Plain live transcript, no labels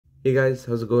Hey guys,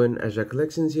 how's it going? Azrach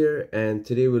Collections here, and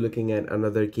today we're looking at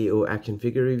another KO action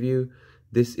figure review.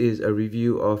 This is a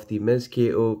review of the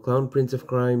Mezco Clown Prince of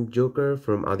Crime Joker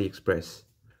from Aliexpress.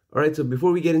 Alright, so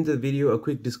before we get into the video, a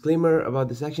quick disclaimer about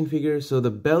this action figure. So the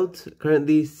belt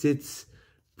currently sits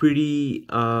pretty,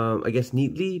 I guess,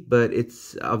 neatly, but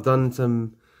I've done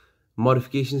some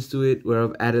modifications to it where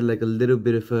I've added like a little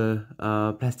bit of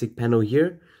a plastic panel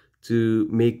here to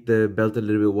make the belt a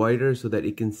little bit wider so that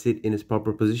it can sit in its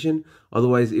proper position.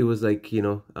 Otherwise it was like, you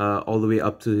know, all the way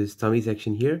up to his tummy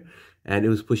section here, and it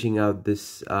was pushing out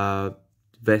this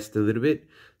vest a little bit,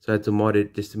 so I had to mod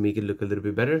it just to make it look a little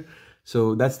bit better.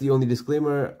 So that's the only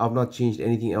disclaimer. I've not changed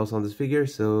anything else on this figure,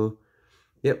 so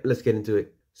yep, let's get into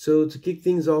it. So to kick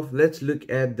things off, let's look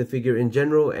at the figure in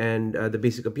general and the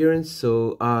basic appearance.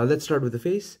 So let's start with the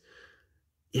face.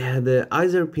 Yeah, the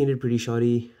eyes are painted pretty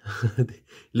shoddy. It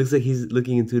looks like he's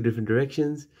looking in two different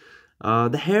directions.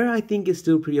 The hair, I think, is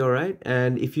still pretty alright.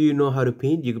 And if you know how to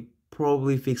paint, you could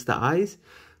probably fix the eyes.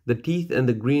 The teeth and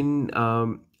the green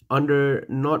not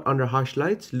under harsh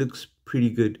lights looks pretty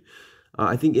good.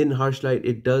 I think in harsh light,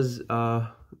 it does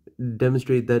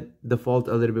demonstrate that the fault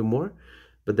a little bit more.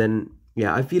 But then,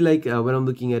 yeah, I feel like when I'm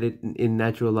looking at it in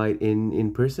natural light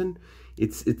in person,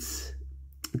 it's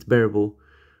bearable.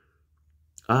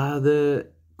 The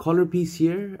collar piece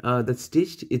here that's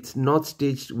stitched, it's not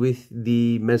stitched with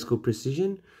the Mezco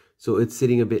precision, so it's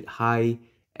sitting a bit high,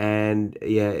 and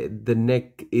yeah, the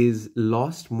neck is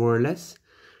lost more or less,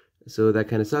 so that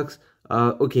kind of sucks.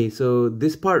 Okay, so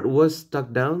this part was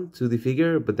stuck down to the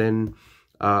figure, but then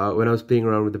when I was playing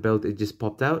around with the belt, it just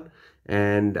popped out,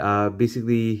 and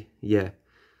basically, yeah,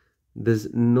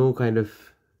 there's no kind of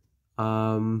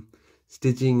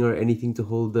stitching or anything to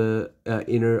hold the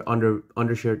inner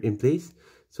undershirt in place.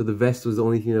 So the vest was the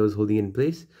only thing that was holding it in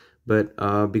place. But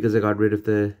because I got rid of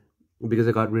the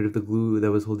glue that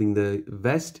was holding the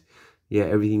vest, yeah,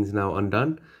 everything's now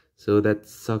undone. So that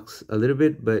sucks a little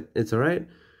bit, but it's alright.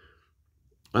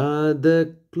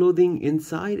 The clothing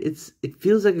inside, it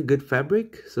feels like a good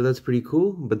fabric, so that's pretty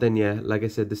cool. But then yeah, like I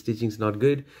said, the stitching's not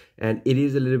good, and it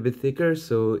is a little bit thicker,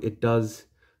 so it does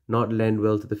not lend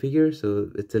well to the figure, so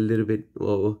it's a little bit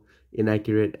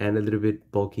inaccurate and a little bit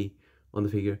bulky on the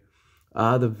figure.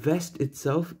 The vest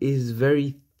itself is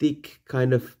very thick,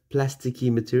 kind of plasticky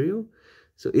material,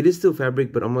 so it is still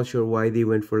fabric, but I'm not sure why they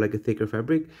went for like a thicker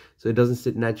fabric. So it doesn't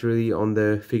sit naturally on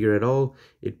the figure at all.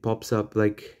 It pops up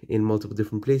like in multiple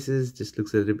different places, just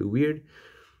looks a little bit weird,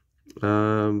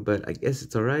 but I guess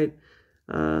it's all right.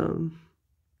 The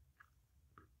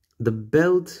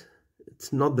belt,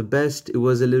 it's not the best. It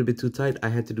was a little bit too tight. I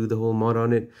had to do the whole mod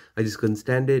on it. I just couldn't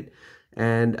stand it.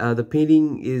 And the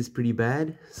painting is pretty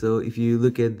bad. So if you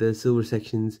look at the silver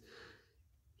sections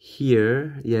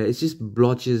here, yeah, it's just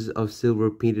blotches of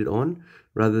silver painted on,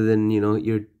 rather than, you know,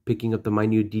 you're picking up the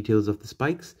minute details of the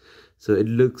spikes. So it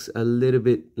looks a little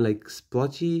bit like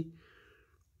splotchy.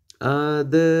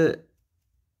 The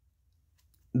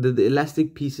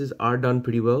elastic pieces are done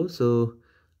pretty well, so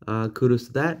kudos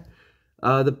to that.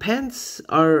 The pants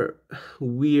are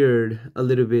weird a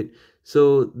little bit.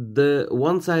 So the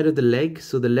one side of the leg,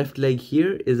 so the left leg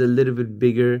here, is a little bit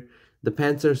bigger. The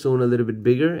pants are sewn a little bit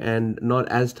bigger and not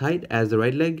as tight as the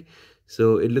right leg.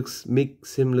 So it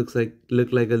makes him look like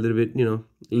a little bit, you know,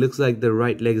 it looks like the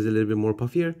right leg is a little bit more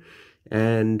puffier.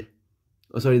 And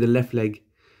oh, sorry, the left leg.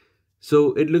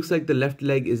 So it looks like the left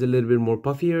leg is a little bit more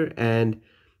puffier, and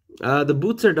the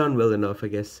boots are done well enough, I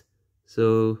guess.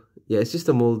 So yeah, it's just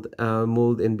a mold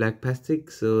in black plastic,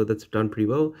 so that's done pretty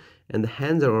well. And the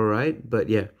hands are alright, but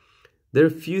yeah, there are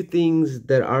a few things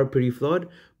that are pretty flawed.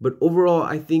 But overall,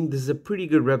 I think this is a pretty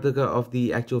good replica of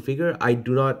the actual figure. I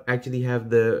do not actually have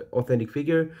the authentic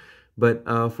figure, but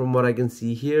from what I can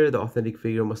see here, the authentic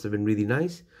figure must have been really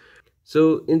nice.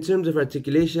 So in terms of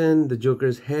articulation, the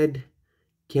Joker's head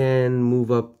can move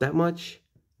up that much,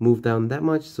 move down that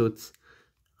much, so it's,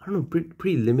 I don't know,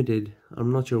 pretty limited.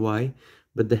 I'm not sure why,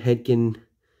 but the head can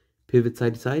pivot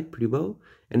side to side pretty well.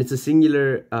 And it's a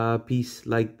singular piece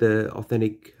like the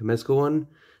authentic Mezco one,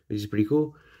 which is pretty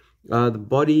cool. The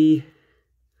body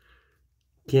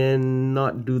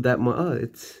cannot do that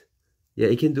much. Yeah,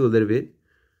 it can do a little bit.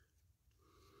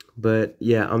 But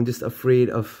yeah, I'm just afraid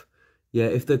of, yeah,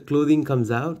 if the clothing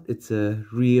comes out, it's a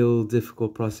real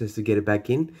difficult process to get it back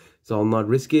in. So I'll not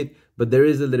risk it. But there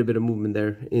is a little bit of movement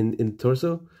there in the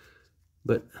torso.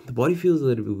 But the body feels a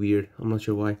little bit weird. I'm not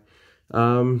sure why.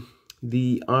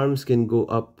 The arms can go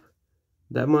up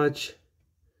that much.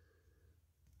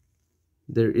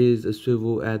 There is a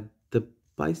swivel at the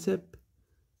bicep.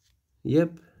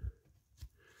 Yep.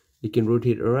 You can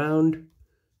rotate around.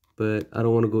 but I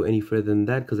don't want to go any further than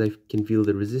that because I can feel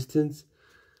the resistance.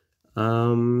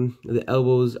 The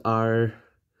elbows are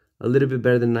a little bit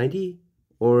better than 90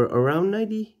 or around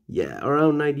 90. Yeah,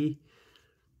 around 90.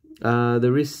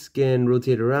 The wrists can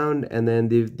rotate around, and then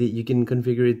you can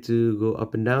configure it to go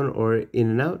up and down or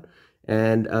in and out.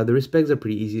 And the wrist pegs are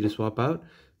pretty easy to swap out,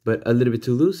 but a little bit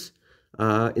too loose.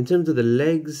 In terms of the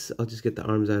legs, I'll just get the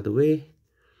arms out of the way.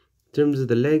 In terms of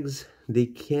the legs, they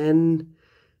can...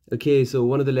 Okay, so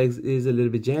one of the legs is a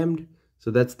little bit jammed, so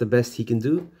that's the best he can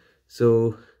do.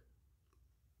 So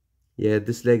yeah,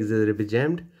 this leg is a little bit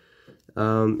jammed.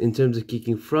 In terms of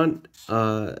kicking front,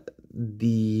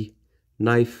 the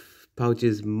knife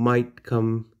pouches might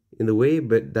come in the way,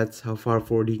 but that's how far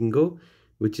forward he can go,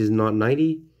 which is not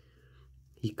 90.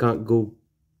 He can't go...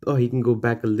 Oh, he can go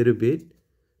back a little bit.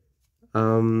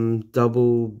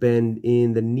 Double bend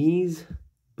in the knees,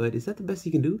 but is that the best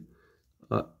he can do?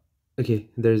 Okay,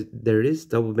 there it is,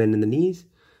 double bend in the knees.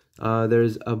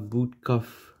 There's a boot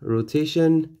cuff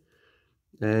rotation,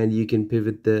 and you can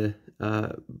pivot the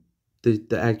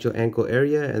actual ankle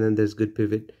area, and then there's good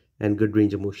pivot and good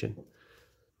range of motion.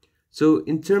 So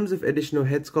in terms of additional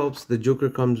head sculpts, the Joker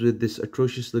comes with this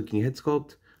atrocious looking head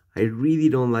sculpt. I really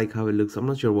don't like how it looks. I'm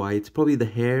not sure why. It's probably the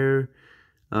hair.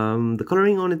 The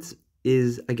coloring on it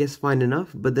is, I guess, fine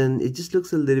enough, but then it just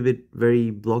looks a little bit very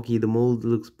blocky. The mold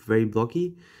looks very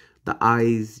blocky. The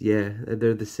eyes, yeah,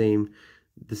 they're the same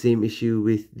issue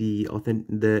with the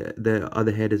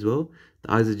other head as well.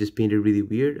 The eyes are just painted really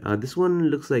weird. This one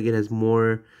looks like it has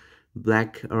more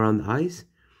black around the eyes,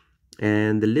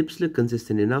 and the lips look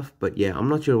consistent enough, but yeah, I'm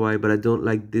not sure why, but I don't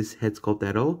like this head sculpt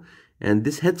at all. And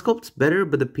this head sculpt's better,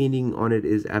 but the painting on it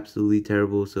is absolutely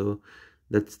terrible. So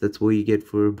that's what you get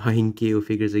for buying KO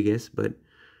figures, I guess. But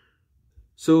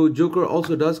so Joker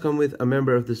also does come with a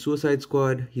member of the Suicide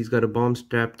Squad. He's got a bomb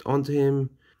strapped onto him.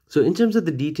 So in terms of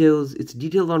the details, it's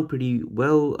detailed on pretty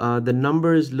well. The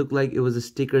numbers look like it was a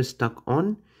sticker stuck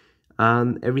on.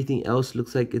 Everything else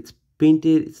looks like it's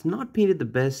painted. It's not painted the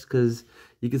best because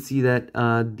you can see that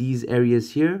these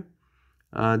areas here,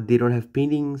 they don't have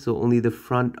painting. So only the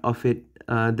front of it,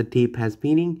 the tape has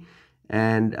painting.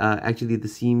 And actually the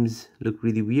seams look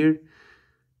really weird.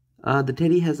 The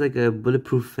teddy has like a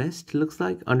bulletproof vest, looks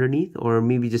like, underneath, or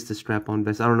maybe just a strap-on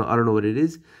vest. I don't know what it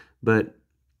is, but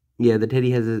yeah, the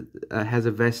teddy has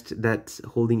a vest that's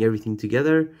holding everything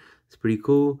together. It's pretty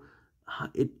cool.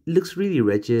 It looks really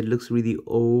wretched, looks really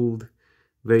old,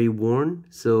 very worn.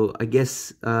 So I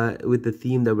guess with the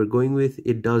theme that we're going with,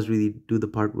 it does really do the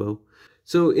part well.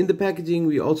 So in the packaging,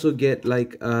 we also get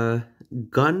like a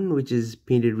gun, which is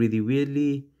painted really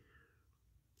weirdly.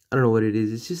 I don't know what it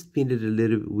is. It's just painted a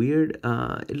little bit weird.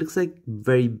 It looks like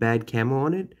very bad camo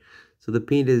on it. So the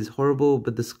paint is horrible,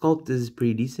 but the sculpt is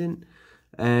pretty decent.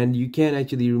 And you can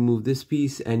actually remove this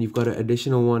piece, and you've got an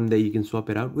additional one that you can swap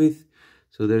it out with.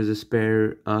 So there's a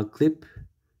spare clip,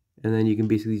 and then you can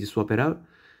basically just swap it out.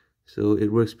 So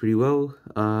it works pretty well.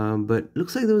 But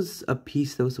looks like there was a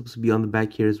piece that was supposed to be on the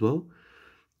back here as well,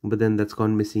 but then that's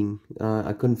gone missing.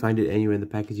 I couldn't find it anywhere in the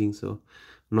packaging, so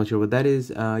I'm not sure what that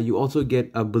is. You also get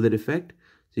a bullet effect.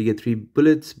 So you get 3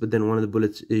 bullets, but then one of the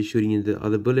bullets is shooting into the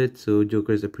other bullet. So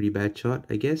Joker is a pretty bad shot,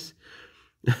 I guess.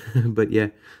 But yeah,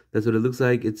 that's what it looks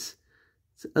like. It's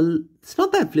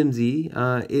not that flimsy.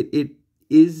 It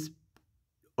is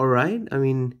alright. I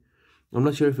mean, I'm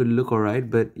not sure if it'll look alright,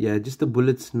 but yeah, just the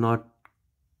bullets not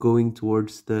going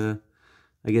towards the,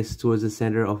 I guess, towards the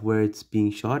center of where it's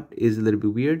being shot is a little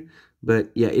bit weird.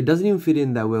 But yeah, it doesn't even fit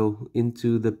in that well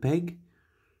into the peg.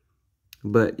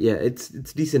 But yeah, it's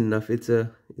decent enough. It's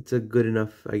a good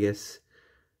enough, I guess,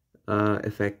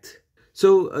 effect.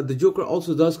 So the Joker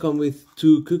also does come with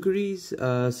 2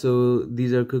 Khukuris. So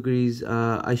these are Khukuris.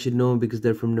 I should know because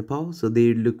they're from Nepal, so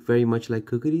they look very much like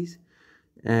Khukuris.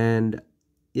 And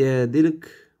yeah, they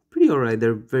look pretty alright.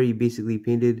 They're very basically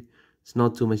painted. It's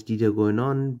not too much detail going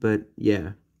on, but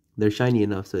yeah, they're shiny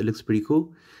enough, so it looks pretty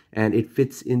cool. And it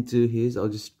fits into his, I'll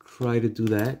just try to do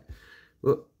that.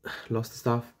 Oh, lost the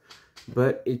stuff.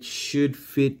 But it should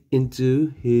fit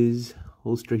into his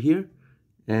holster here,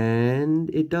 and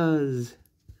it does.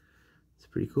 It's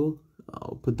pretty cool.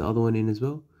 I'll put the other one in as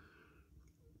well.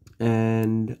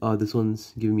 And this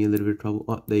one's giving me a little bit of trouble.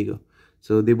 Oh, there you go.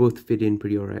 So they both fit in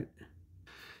pretty alright.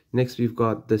 Next, we've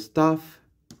got the staff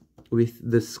with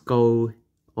the skull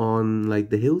on like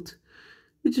the hilt,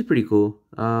 which is pretty cool.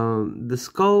 The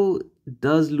skull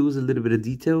does lose a little bit of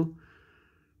detail.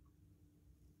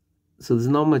 So there's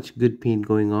not much good paint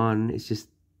going on. It's just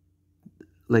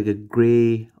like a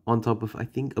gray on top of, I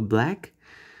think, a black.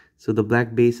 So the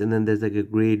black base, and then there's like a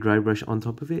gray dry brush on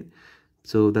top of it.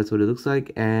 So that's what it looks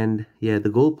like. And yeah,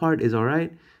 the gold part is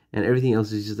alright. and everything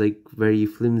else is just like very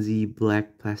flimsy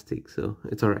black plastic, so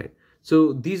it's alright.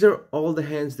 So these are all the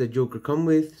hands that Joker come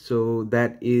with. So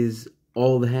that is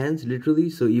all the hands, literally.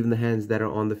 So even the hands that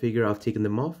are on the figure, I've taken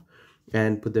them off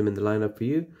and put them in the lineup for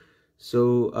you.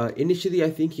 So initially, I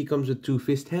think he comes with 2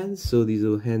 fist hands. So these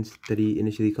are the hands that he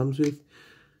initially comes with.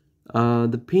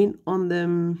 The paint on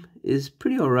them is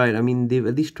pretty alright. I mean, they've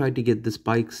at least tried to get the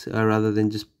spikes rather than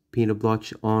just paint a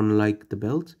blotch on like the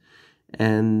belt.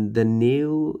 And the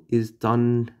nail is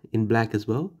done in black as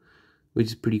well, which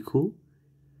is pretty cool.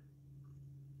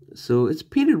 So it's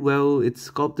painted well, it's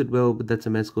sculpted well, but that's a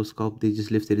Mezco sculpt. They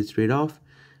just lifted it straight off.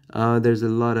 There's a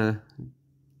lot of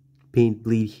paint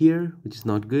bleed here, which is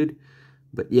not good.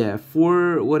 But yeah,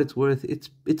 for what it's worth,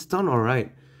 it's done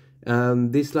alright.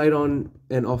 They slide on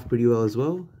and off pretty well as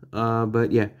well.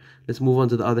 But yeah, let's move on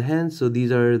to the other hands. So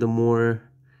these are the more...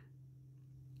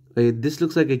 this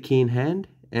looks like a cane hand,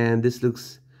 and this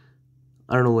looks...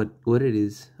 I don't know what it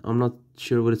is. I'm not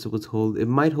sure what it's supposed to hold. It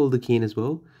might hold the cane as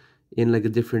well, in like a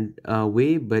different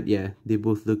way, but yeah, they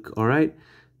both look alright.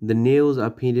 The nails are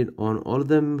painted on all of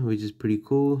them, which is pretty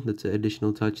cool. That's an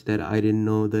additional touch that I didn't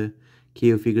know the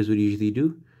KO figures would usually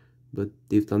do, but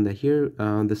they've done that here.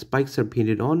 The spikes are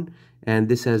painted on, and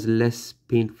this has less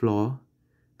paint flaw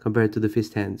compared to the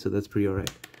fist hand, so that's pretty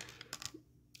alright.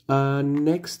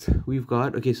 Next we've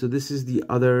got, okay, so this is the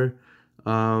other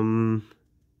cane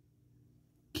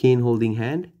holding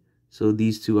hand. So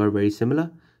these two are very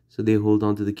similar. So they hold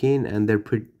on to the cane, and they're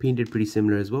painted pretty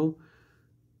similar as well.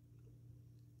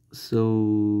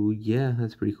 So yeah,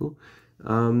 that's pretty cool.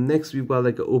 Next we've got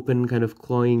like an open kind of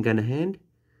clawing kind of hand,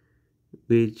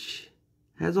 which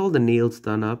has all the nails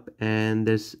done up, and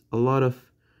there's a lot of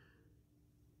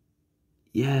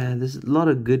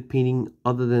good painting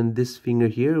other than this finger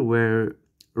here, where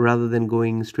rather than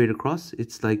going straight across,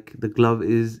 it's like the glove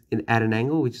is at an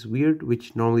angle, which is weird,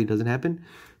 which normally doesn't happen,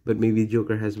 but maybe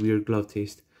Joker has weird glove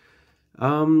taste.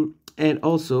 And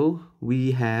also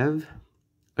we have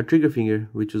a trigger finger,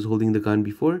 which was holding the gun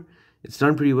before. It's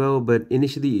done pretty well, but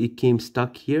initially it came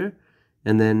stuck here,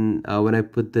 and then when I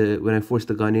forced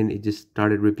the gun in, it just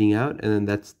started ripping out, and then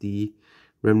that's the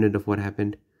remnant of what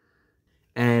happened.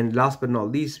 And last but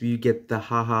not least, we get the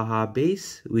ha ha ha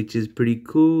base, which is pretty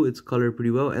cool. It's colored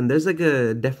pretty well, and there's like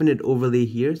a definite overlay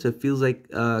here, so it feels like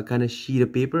a kind of sheet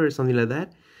of paper or something like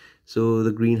that. So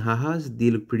the green ha-has,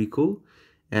 they look pretty cool.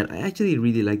 And I actually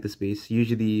really like this base.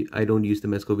 Usually I don't use the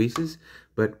Mezco bases,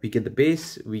 but we get the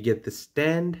base, we get the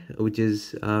stand, which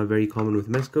is very common with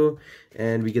Mezco,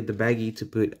 and we get the baggie to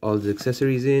put all the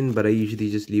accessories in, but I usually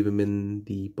just leave them in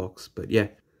the box. But yeah.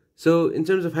 So in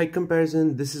terms of height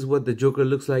comparison, this is what the Joker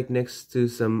looks like next to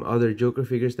some other Joker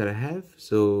figures that I have.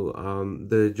 So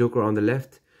the Joker on the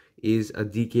left is a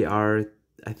DKR,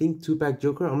 I think 2-pack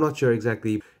Joker, I'm not sure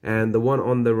exactly. And the one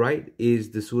on the right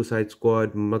is the Suicide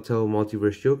Squad Mattel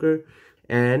Multiverse Joker.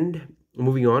 And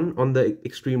moving on the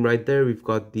extreme right there, we've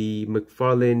got the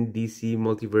McFarlane DC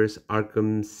Multiverse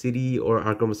Arkham City or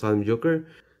Arkham Asylum Joker.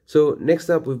 So next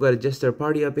up, we've got a Jester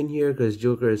Party up in here because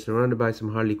Joker is surrounded by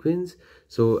some Harley Quinns.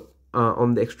 So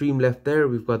on the extreme left there,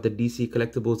 we've got the DC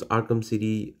Collectibles Arkham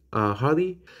City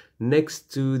Harley.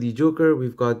 Next to the Joker,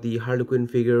 we've got the Harley Quinn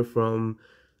figure from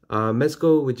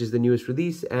Mezco, which is the newest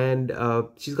release, and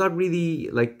she's got really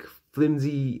like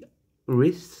flimsy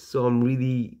wrists, so I'm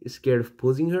really scared of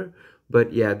posing her.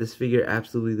 But yeah, this figure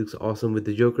absolutely looks awesome with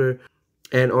the Joker.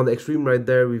 And on the extreme right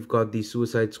there, we've got the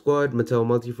Suicide Squad Mattel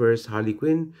Multiverse Harley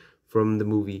Quinn from the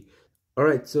movie.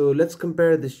 Alright, so let's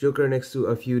compare this Joker next to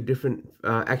a few different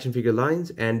action figure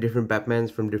lines and different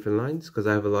Batmans from different lines, because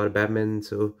I have a lot of Batman,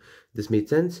 so this made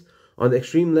sense. On the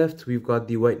extreme left, we've got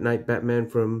the White Knight Batman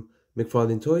from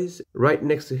McFarlane Toys. Right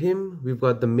next to him, we've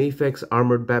got the Mafex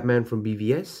Armored Batman from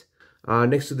BVS.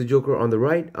 Next to the Joker on the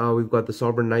right, we've got the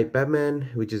Sovereign Knight Batman,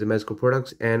 which is a Mezco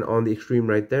Products. And on the extreme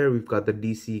right there, we've got the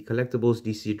DC Collectibles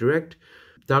DC Direct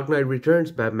Dark Knight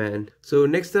Returns Batman. So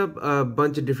next up, a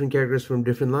bunch of different characters from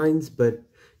different lines, but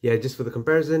yeah, just for the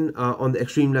comparison, on the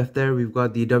extreme left there, we've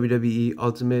got the WWE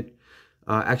Ultimate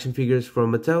action figures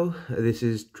from Mattel. This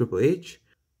is Triple H.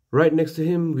 Right next to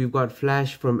him, we've got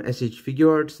Flash from SH Figure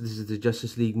Arts. This is the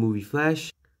Justice League movie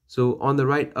Flash. So on the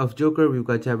right of Joker, we've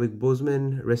got Chadwick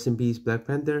Boseman, rest in peace, Black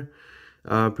Panther.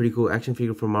 Pretty cool action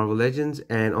figure from Marvel Legends.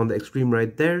 And on the extreme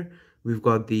right there, we've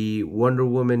got the Wonder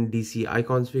Woman DC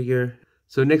Icons figure.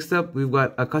 So next up, we've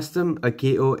got a custom, a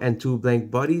KO, and 2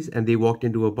 blank bodies, and they walked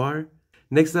into a bar.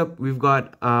 Next up, we've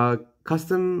got a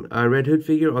custom Red Hood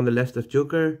figure on the left of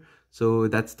Joker. So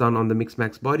that's done on the Mix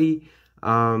Max body.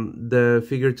 The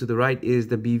figure to the right is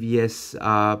the BVS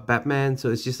Batman, so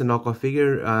it's just a knockoff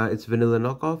figure. It's vanilla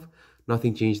knockoff,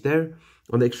 nothing changed there.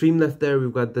 On the extreme left there,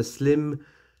 we've got the slim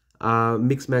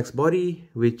Mix Max body,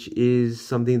 which is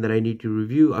something that I need to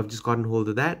review. I've just gotten hold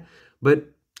of that, but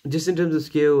just in terms of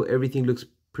scale, everything looks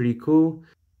pretty cool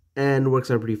and works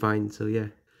out pretty fine. So yeah.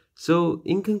 So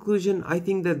in conclusion, I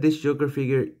think that this Joker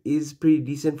figure is pretty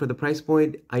decent for the price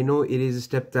point. I know it is a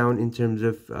step down in terms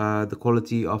of the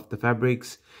quality of the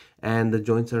fabrics, and the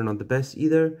joints are not the best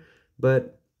either,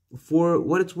 but for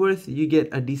what it's worth, you get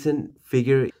a decent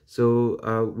figure.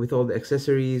 So with all the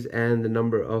accessories and the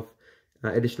number of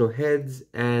additional heads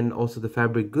and also the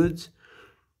fabric goods,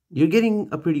 you're getting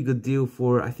a pretty good deal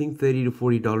for, I think, $30 to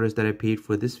 $40 that I paid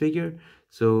for this figure.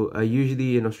 So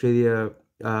usually in Australia,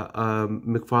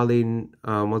 McFarlane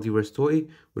multiverse toy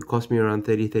would cost me around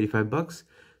 35 bucks.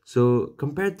 So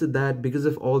compared to that, because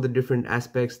of all the different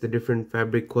aspects, the different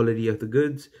fabric quality of the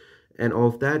goods and all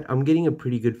of that, I'm getting a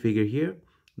pretty good figure here.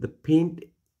 The paint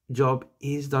job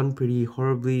is done pretty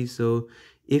horribly, so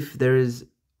if there is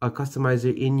a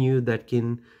customizer in you that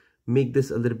can make this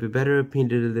a little bit better,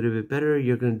 paint it a little bit better,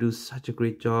 you're going to do such a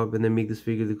great job and then make this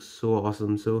figure look so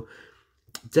awesome. So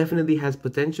definitely has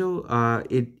potential.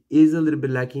 It is a little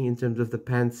bit lacking in terms of the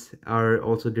pants are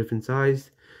also different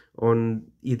size on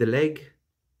either leg,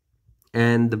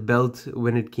 and the belt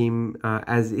when it came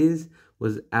as is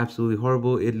was absolutely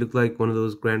horrible. It looked like one of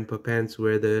those grandpa pants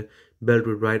where the belt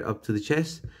would ride up to the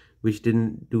chest, which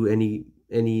didn't do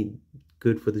any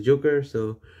good for the Joker.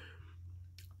 So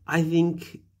I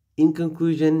think in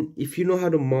conclusion, if you know how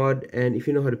to mod and if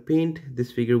you know how to paint,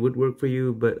 this figure would work for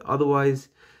you, but otherwise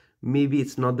maybe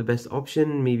it's not the best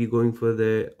option. Maybe going for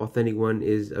the authentic one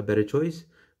is a better choice,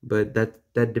 but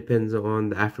that depends on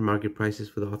the aftermarket prices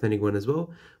for the authentic one as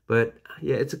well. But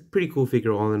yeah, it's a pretty cool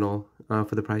figure all in all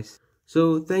for the price.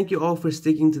 So thank you all for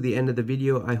sticking to the end of the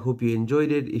video. I hope you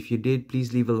enjoyed it. If you did,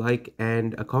 please leave a like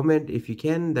and a comment if you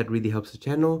can. That really helps the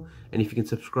channel. And if you can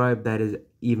subscribe, that is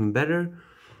even better.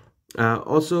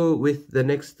 Also, with the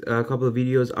next couple of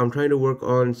videos, I'm trying to work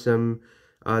on some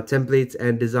templates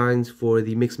and designs for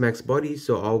the Mix Max body.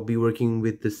 So I'll be working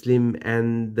with the slim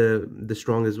and the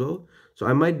strong as well. So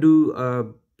I might do a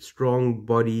strong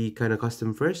body kind of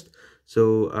custom first.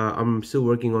 So I'm still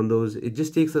working on those. It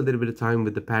just takes a little bit of time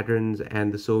with the patterns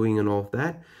and the sewing and all of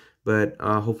that. But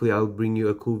hopefully I'll bring you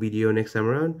a cool video next time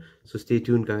around. So stay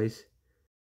tuned, guys.